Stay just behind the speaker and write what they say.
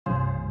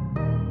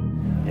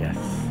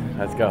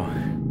Let's go.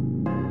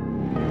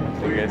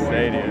 It's a good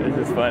stadium.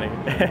 This is funny.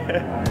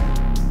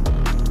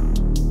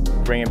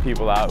 Bringing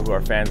people out who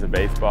are fans of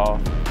baseball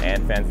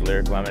and fans of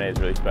Lyrical Lemonade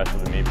is really special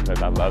to me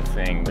because I love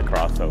seeing the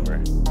crossover.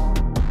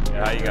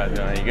 Yeah, how you guys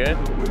doing? You good?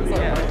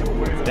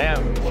 Yeah.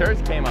 Damn,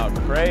 shirts came out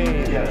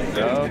crazy,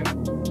 bro.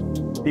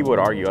 People would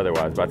argue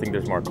otherwise, but I think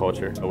there's more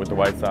culture with the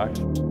White Sox.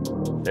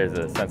 There's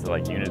a sense of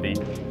like unity.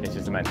 It's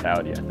just a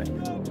mentality, I think.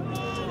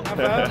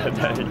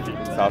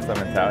 Salsa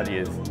mentality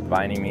is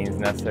by any means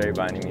necessary,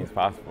 by any means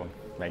possible.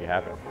 Make it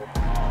happen.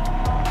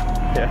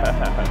 Yeah.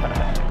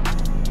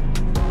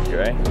 You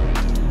ready?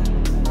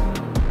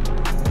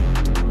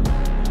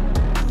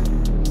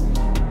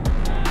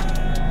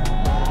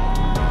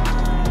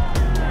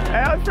 Hey,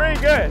 that was pretty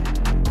good.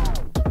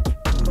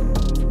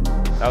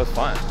 That was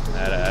fun. I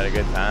had a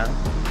good time.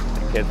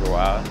 The kids were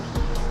wild.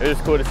 It was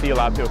cool to see a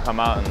lot of people come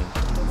out and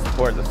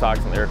support the Sox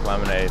and Lyrical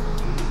Lemonade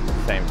at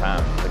the same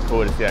time. It's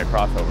cool to see that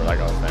crossover, like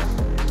I was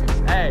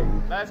saying. Hey,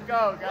 let's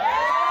go, guys.